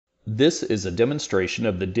This is a demonstration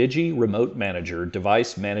of the Digi Remote Manager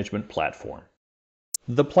device management platform.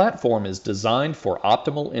 The platform is designed for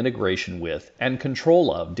optimal integration with and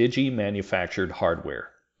control of Digi manufactured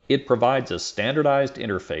hardware. It provides a standardized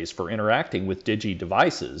interface for interacting with Digi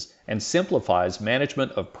devices and simplifies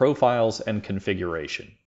management of profiles and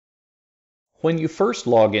configuration. When you first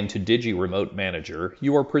log into Digi Remote Manager,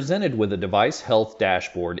 you are presented with a device health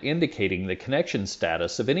dashboard indicating the connection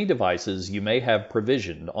status of any devices you may have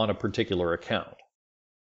provisioned on a particular account.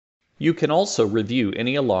 You can also review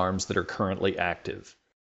any alarms that are currently active.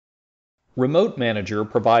 Remote Manager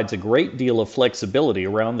provides a great deal of flexibility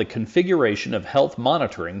around the configuration of health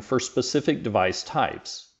monitoring for specific device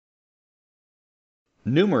types.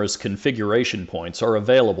 Numerous configuration points are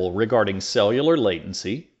available regarding cellular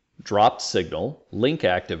latency, dropped signal, link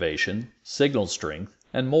activation, signal strength,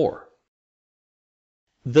 and more.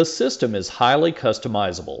 The system is highly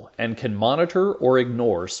customizable and can monitor or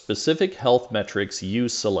ignore specific health metrics you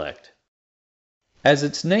select. As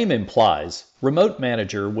its name implies, Remote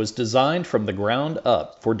Manager was designed from the ground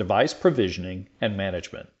up for device provisioning and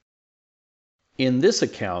management. In this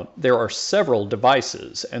account, there are several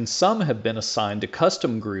devices, and some have been assigned to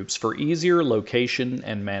custom groups for easier location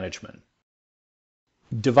and management.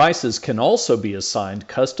 Devices can also be assigned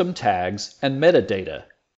custom tags and metadata.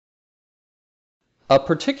 A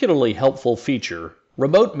particularly helpful feature,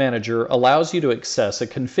 Remote Manager allows you to access a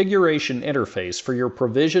configuration interface for your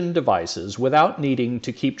provisioned devices without needing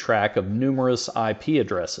to keep track of numerous IP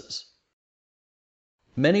addresses.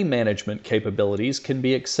 Many management capabilities can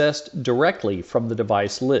be accessed directly from the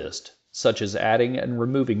device list, such as adding and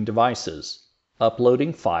removing devices,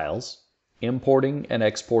 uploading files, importing and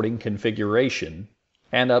exporting configuration,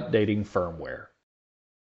 and updating firmware.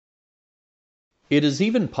 It is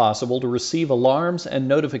even possible to receive alarms and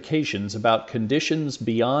notifications about conditions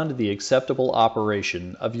beyond the acceptable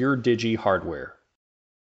operation of your Digi hardware.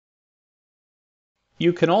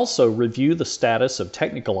 You can also review the status of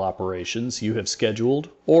technical operations you have scheduled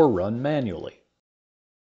or run manually.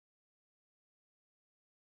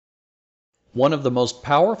 One of the most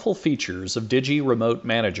powerful features of Digi Remote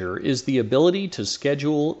Manager is the ability to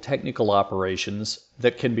schedule technical operations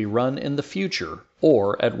that can be run in the future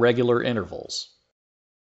or at regular intervals.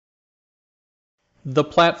 The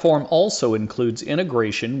platform also includes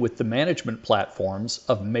integration with the management platforms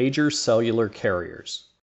of major cellular carriers.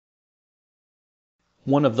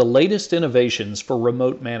 One of the latest innovations for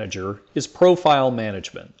Remote Manager is profile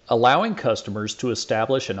management, allowing customers to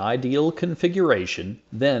establish an ideal configuration,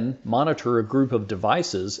 then monitor a group of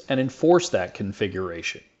devices and enforce that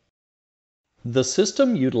configuration. The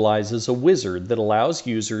system utilizes a wizard that allows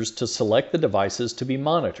users to select the devices to be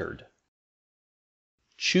monitored.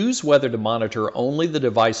 Choose whether to monitor only the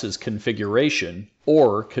device's configuration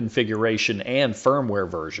or configuration and firmware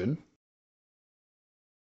version.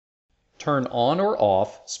 Turn on or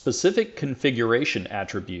off specific configuration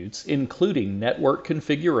attributes including network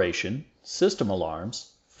configuration, system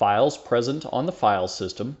alarms, files present on the file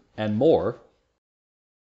system, and more.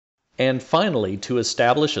 And finally, to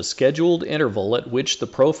establish a scheduled interval at which the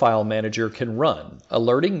Profile Manager can run,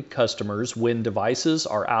 alerting customers when devices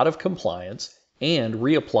are out of compliance and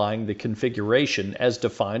reapplying the configuration as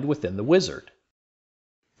defined within the wizard.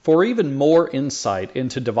 For even more insight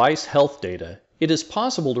into device health data, it is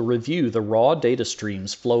possible to review the raw data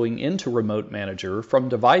streams flowing into Remote Manager from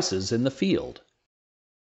devices in the field.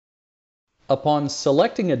 Upon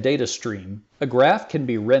selecting a data stream, a graph can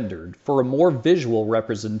be rendered for a more visual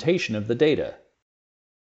representation of the data.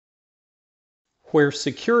 Where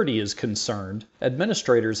security is concerned,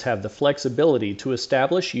 administrators have the flexibility to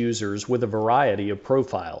establish users with a variety of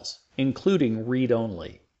profiles, including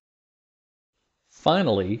read-only.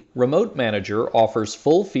 Finally, Remote Manager offers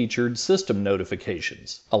full-featured system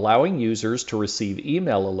notifications, allowing users to receive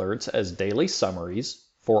email alerts as daily summaries,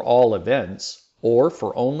 for all events, or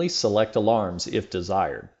for only select alarms if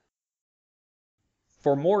desired.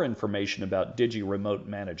 For more information about Digi Remote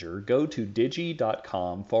Manager, go to digi.com/rm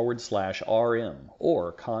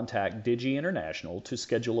or contact Digi International to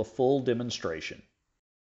schedule a full demonstration.